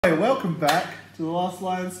Hey, welcome back to the last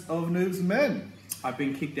lines of Noobs and Men. I've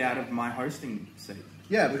been kicked out of my hosting seat.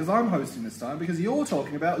 Yeah, because I'm hosting this time, because you're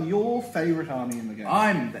talking about your favourite army in the game.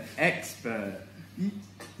 I'm the expert.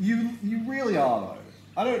 You really are, though.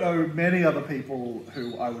 I don't know many other people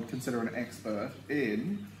who I would consider an expert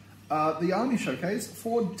in the army showcase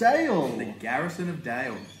for Dale. The Garrison of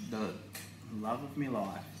Dale. The love of my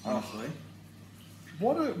life, honestly.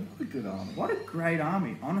 What a good army. What a great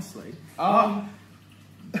army, honestly.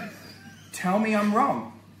 Tell me I'm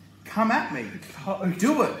wrong. Come at me.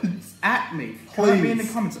 Do it. At me. Come at me in the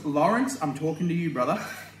comments. Lawrence, I'm talking to you, brother.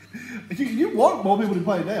 You want more people to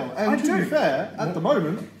play Dale. And to be fair, at the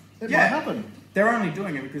moment, it might happen. They're only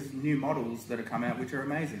doing it because new models that have come out, which are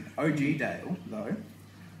amazing. OG Dale, though.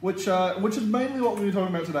 Which is mainly what we were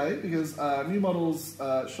talking about today, because new models,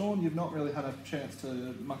 Sean, you've not really had a chance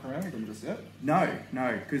to muck around with them just yet. No,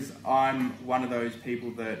 because I'm one of those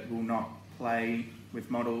people that will not play with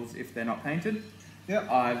models if they're not painted. Yeah.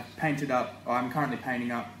 I'm currently painting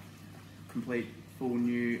up complete full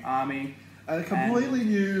new army. A completely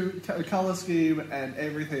new colour scheme and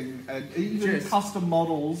everything, and even custom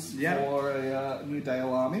models for a new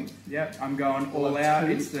Dale army. Yep, I'm going all out.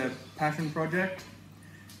 It's a passion project.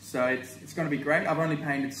 So it's going to be great. I've only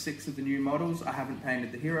painted 6 of the new models. I haven't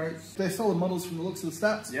painted the heroes. They're solid models from the looks of the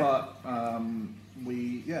stats, but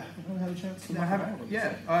we haven't really had a chance to muck around with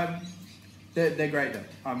them. They're great though.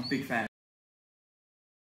 I'm a big fan.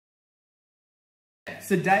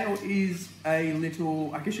 So Dale is a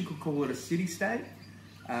little, I guess you could call it a city-state.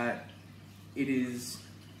 It is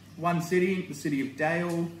one city, the city of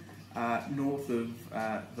Dale, north of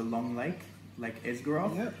the Long Lake, Lake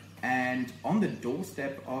Esgaroth, and on the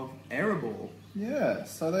doorstep of Erebor. Yeah,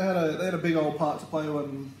 so they had a big old part to play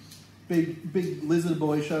when big lizard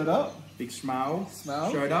boy showed up. Big Smile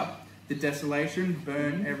showed up. The desolation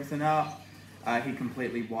burned everything up. He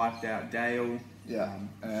completely wiped out Dale. Yeah,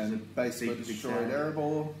 and basically destroyed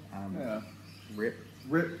Erebor.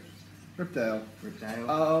 Rip Dale.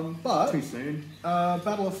 But too soon.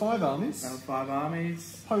 Battle of 5 armies. Battle of 5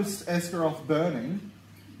 armies. Post Esgaroth burning.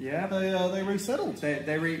 Yeah, they resettled. They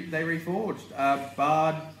reforged.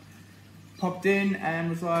 Bard popped in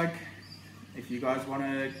and was like, "If you guys want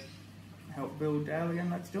to help build Dale again,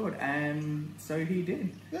 let's do it." And so he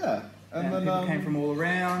did. Yeah. And then people came from all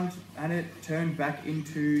around, and it turned back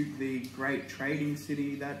into the great trading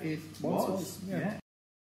city that it was.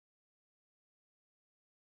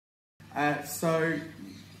 So,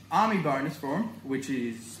 army bonus for them, which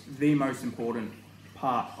is the most important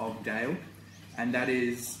part of Dale, and that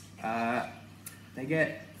is they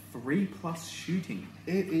get 3+ shooting.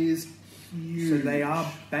 It is huge. So they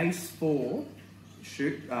are base 4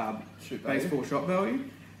 base 4 shot value.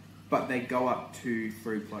 But they go up to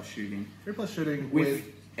 3+ shooting. 3+ shooting with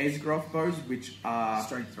Esgaroth bows, which are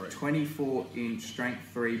strength 3. 24-inch strength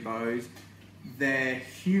 3 bows. They're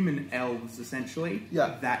human elves, essentially,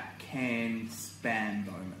 that can spam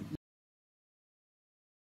bowmen.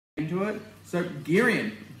 Into it. So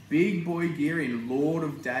Girion, big boy Girion, Lord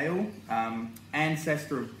of Dale,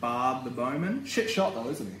 ancestor of Bard the Bowman. Shit shot though,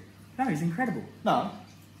 isn't he? No, he's incredible. No,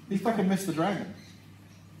 he fucking missed the dragon.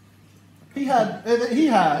 He had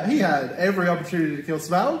every opportunity to kill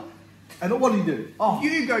Sval, and what did he do? Oh,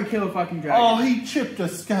 you go kill a fucking dragon. Oh, he chipped a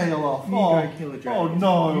scale off. You go kill a dragon.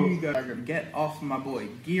 Oh no! You go get off my boy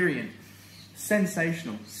Girion.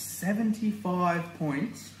 Sensational. 75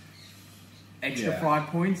 points. Extra 5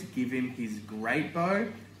 points. Give him his great bow.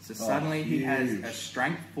 So suddenly he has a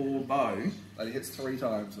strength 4 bow. And he hits 3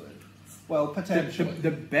 times though. Well, potentially.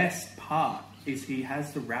 The best part is he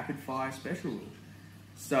has the rapid fire special rule.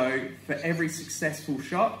 So for every successful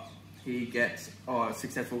shot, he gets, or a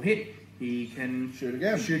successful hit, he can shoot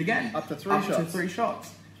again. Up to 3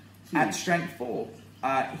 shots. At strength 4.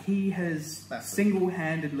 He has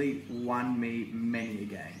single-handedly won me many a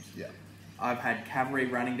game. Yeah. I've had cavalry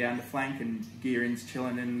running down the flank and Girion's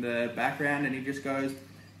chilling in the background, and he just goes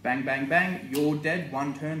bang, bang, bang. You're dead.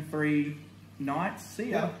 1 turn, 3 knights.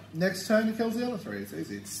 See ya. Yeah. Next turn he kills the other 3. It's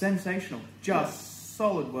easy. It's sensational. Just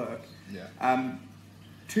solid work. Yeah.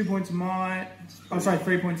 2 points of might.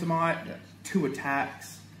 3 points of might. Yeah. 2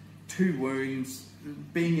 attacks. 2 wounds.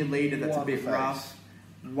 Being your leader, that's a bit rough.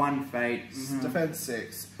 1 fate. Defense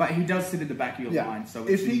 6. But he does sit at the back of your line, so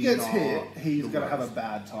if he gets hit, he's going to have a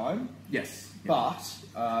bad time. Yes. But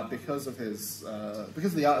because of his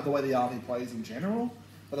because of the way the army plays in general,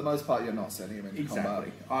 for the most part, you're not sending him into combat.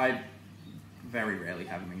 I very rarely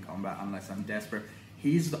have him in combat unless I'm desperate.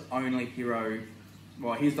 He's the only hero.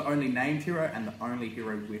 Well, he's the only named hero and the only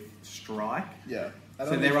hero with strike. Yeah.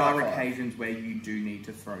 So there are occasions where you do need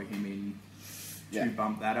to throw him in to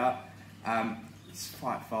bump that up. He's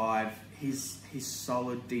fight 5. He's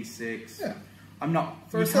solid D6. Yeah. I'm not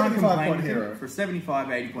For a 75 point hero. For a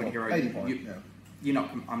 75, 80 point hero. 80 point. You're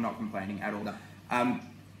not. I'm not complaining at all. No.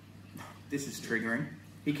 This is triggering.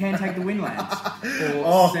 He can take the Windlands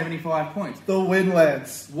for 75 points. The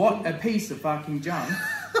Windlands. What a piece of fucking junk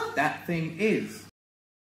that thing is.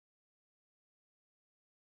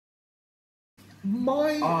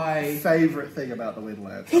 My favourite thing about the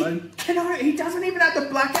Windlands. He doesn't even have the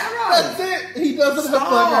black arrows. That's it. He doesn't have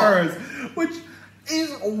black arrows, which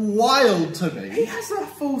is wild to me. He has a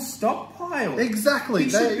full stockpile. Exactly. He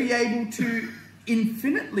should be able to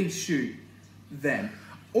infinitely shoot them,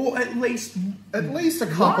 or at least a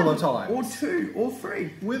couple of times, or 2, or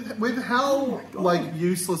 3. With how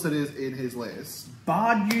useless it is in his list.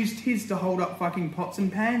 Bard used his to hold up fucking pots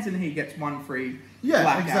and pans, and he gets 1 free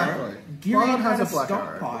black arrow. Girion Bard has has a black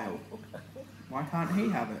stockpile. arrow. Why can't he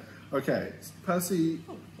have it? Okay, Percy.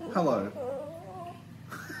 Hello.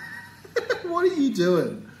 What are you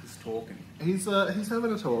doing? He's talking. He's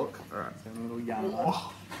having a talk. All right, so a little yarn.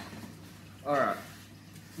 Oh. All right.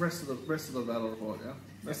 Rest of the battle report. Yeah.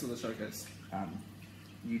 Rest of the showcase.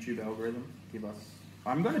 YouTube algorithm, give us.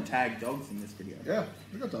 I'm going to tag dogs in this video. Yeah,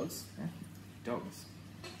 we got dogs. Yeah. Dogs.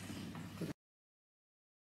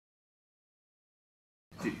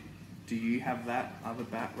 Do you have that other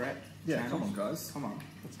bat rep? Yeah, channels? come on, guys. Come on,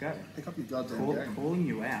 let's go. Pick up your goddamn game. Calling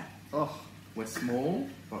you out. Oh. We're small,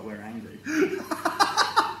 but we're angry.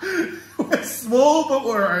 We're small, but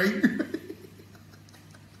we're angry.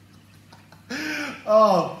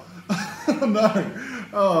 Oh. No.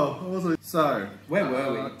 Oh, what was it? So, where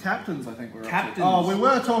were we? Captains, I think we were Captains. up to. Oh, we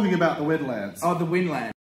were talking about the Windlands. Oh, the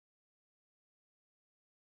Windlands.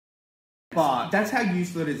 But that's how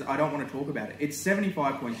useful it is. I don't want to talk about it. It's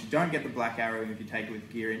 75 points. You don't get the black arrow if you take it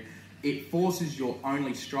with Girion. It forces your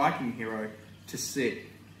only striking hero to sit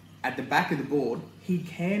at the back of the board. He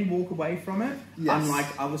can walk away from it. Yes.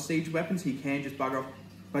 Unlike other siege weapons, he can just bugger off.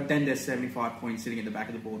 But then there's 75 points sitting at the back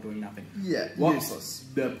of the board doing nothing. Yeah, What's useless.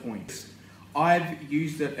 the point? I've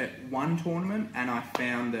used it at one tournament, and I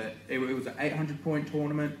found that it was an 800-point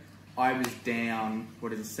tournament. I was down,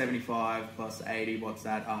 75 plus 80, what's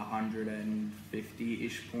that,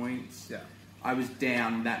 150-ish points. Yeah. I was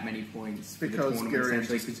down that many points for because the tournament,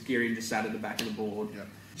 because Girion just sat at the back of the board. Yeah.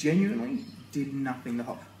 Genuinely did nothing the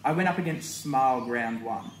whole... I went up against Smile round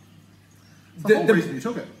 1. That's the whole reason you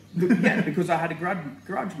took it. Yeah, because I had a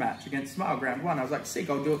grudge match against Smile round 1. I was like, sick,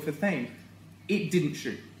 I'll do it for theme. It didn't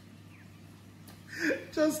shoot.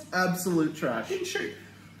 Just absolute trash. Didn't shoot.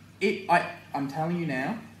 I'm telling you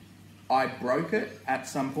now, I broke it at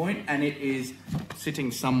some point, and it is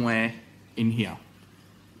sitting somewhere in here.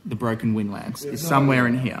 The broken Windlands is somewhere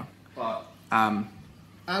in here. But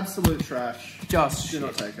absolute trash. Just do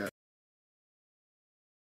not take it.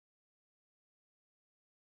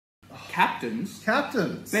 Captains.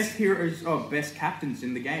 Best heroes, best captains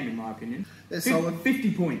in the game, in my opinion. They're solid.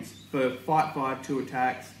 50 points for fight 5, 2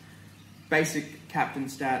 attacks. Basic captain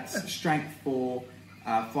stats, strength 4,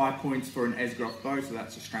 5 points for an Esgroth bow, so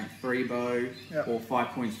that's a strength 3 bow, or 5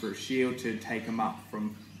 points for a shield to take them up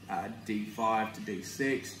from D5 to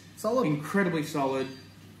D6. Solid. Incredibly solid,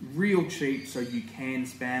 real cheap, so you can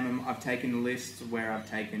spam them. I've taken lists where I've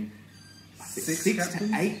taken 6 to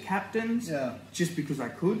 8 captains, just because I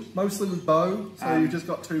could. Mostly with bow, so you've just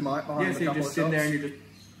got 2 might behind so you're just sitting there and you're just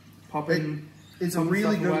popping. It's a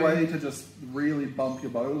really good way to just really bump your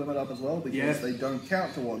bow limit up as well, because they don't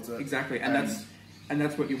count towards it. Exactly, and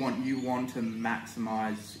that's what you want. You want to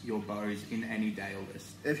maximise your bows in any Dale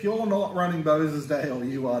list. If you're not running bows as Dale,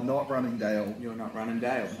 you are not running Dale. You're not running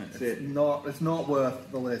Dale. That's it. It's not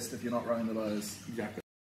worth the list if you're not running the bows. Exactly.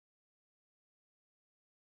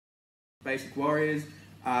 Basic warriors,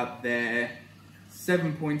 they're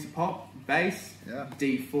 7 points a pop base. Yeah.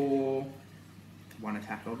 D4, 1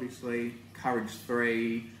 attack obviously. Courage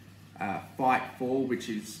 3, fight 4, which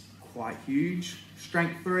is quite huge.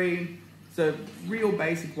 Strength 3. So real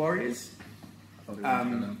basic warriors.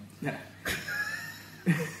 Yeah.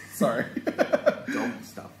 Sorry.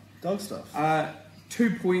 Dog stuff.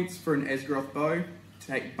 2 points for an Esgroth bow.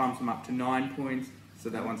 Bumps them up to 9 points. So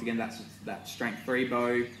that once again, that's that strength 3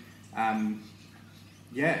 bow.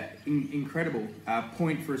 Incredible.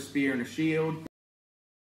 Point for a spear and a shield.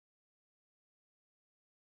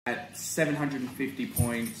 At 750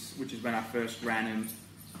 points, which is when I first ran him,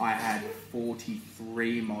 I had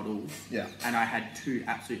 43 models. Yeah. And I had 2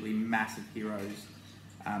 absolutely massive heroes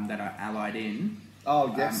that I allied in.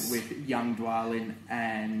 Oh, yes. With young Dwalin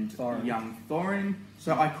and young Thorin.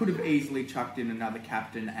 So I could have easily chucked in another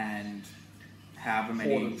captain and however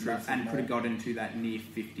many troops, and could have gotten to that near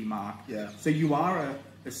 50 mark. Yeah. So you are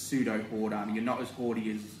a pseudo horde army. You're not as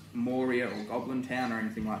hordy as Moria or Goblin Town or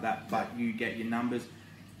anything like that, but you get your numbers.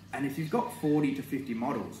 And if you've got 40 to 50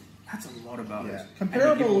 models, that's a lot of bows. Yeah.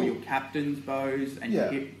 Comparable. And you get all your captain's bows and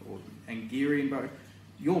and Girion bows.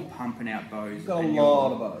 You're pumping out bows. You've got a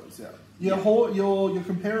lot of bows. Yeah. You're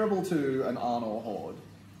comparable to an Arnor horde.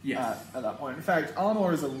 Yes. At that point. In fact,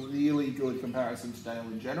 Arnor is a really good comparison to Dale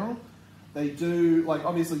in general. They do, like,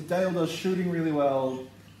 obviously Dale does shooting really well.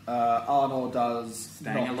 Arnor does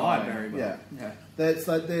staying alive very well. Yeah. There's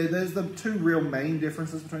the two real main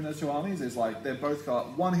differences between those two armies. Is like they've both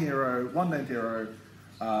got one hero, one named hero,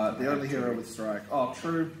 the only hero with strike. Oh,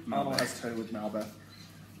 true. Arnor has two with Malbeth.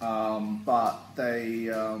 But they,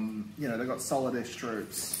 they've got solid-ish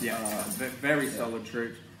troops. Yeah, very solid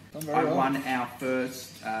troops. I won our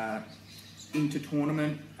first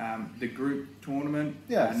inter-tournament, the group tournament.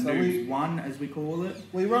 Yeah, so Noobs 1, as we call it.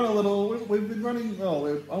 We run a little. We've been running. Well,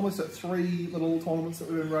 we're almost at 3 little tournaments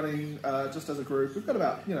that we've been running just as a group. We've got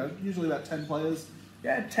about usually about 10 players.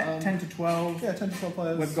 Yeah, 10 to 12. Yeah, 10 to 12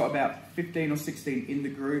 players. We've got about 15 or 16 in the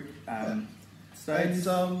group. So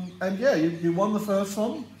you won the first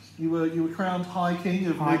one. You were crowned High King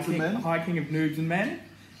of Noobs and Men. High King of Noobs and Men.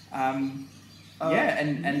 And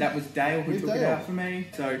that was Dale who took it out for me.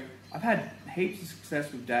 So I've had heaps of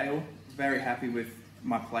success with Dale. Very happy with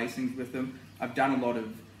my placings with them. I've done a lot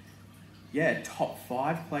of top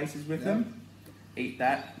 5 places with them. Eat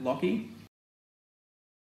that, Lockie.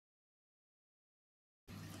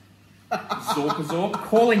 Zork,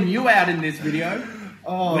 calling you out in this video.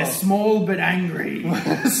 Oh. We're small but angry.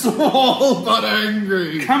 We're small but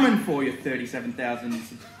angry. Coming for you, 37,000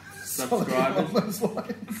 subscribers.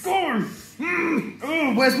 Go!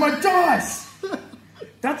 Oh, where's my dice?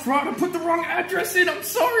 That's right, I put the wrong address in. I'm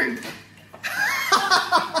sorry.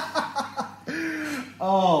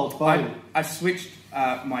 Oh, buddy. I switched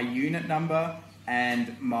my unit number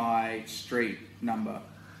and my street number.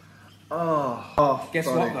 Guess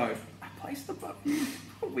buddy. what though? I placed the button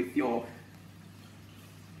with your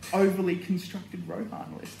overly constructed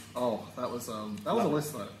Rohan list. Oh, that was a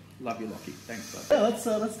list though. Love you, Lockie. Thanks, bud.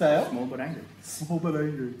 Yeah, that's Dale. Small but angry. Small but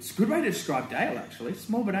angry. It's a good way to describe Dale, actually.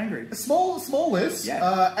 Small but angry. A small list.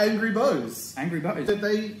 Yeah. Angry bows. Angry bows.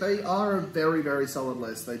 They are a very, very solid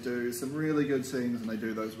list. They do some really good things, and they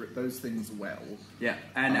do those things well. Yeah,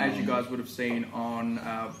 and as you guys would have seen on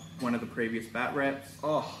one of the previous bat reps,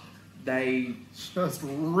 they just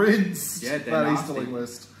rinsed that Easterling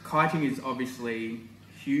list. Kiting is obviously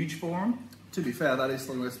huge for them. To be fair, that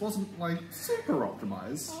Easterling list wasn't like super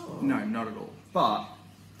optimized. No, not at all. But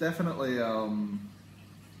definitely a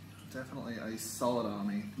solid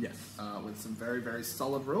army. Yes. With some very, very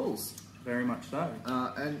solid rules. Very much so.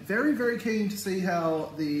 And very, very keen to see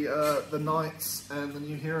how the Knights and the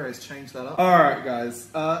new heroes change that up. Alright guys,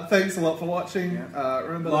 thanks a lot for watching. Yeah.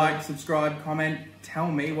 Remember subscribe, comment,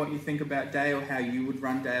 tell me what you think about Dale, how you would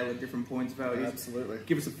run Dale at different points values. Absolutely.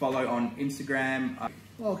 Give us a follow on Instagram.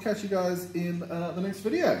 Well, I'll catch you guys in the next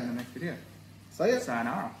video. See ya.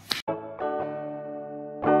 Sayonara.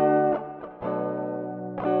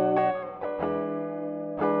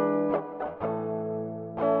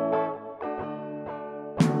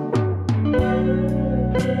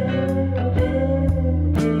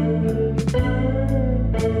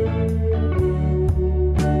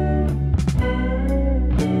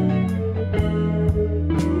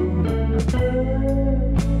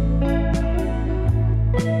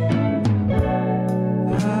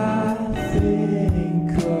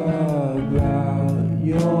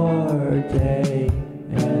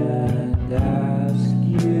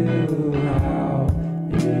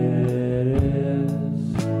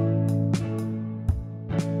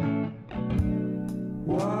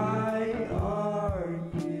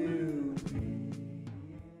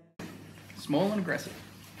 Small and aggressive.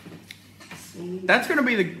 That's going to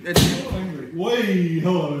be the... Way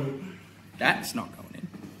hello. That's not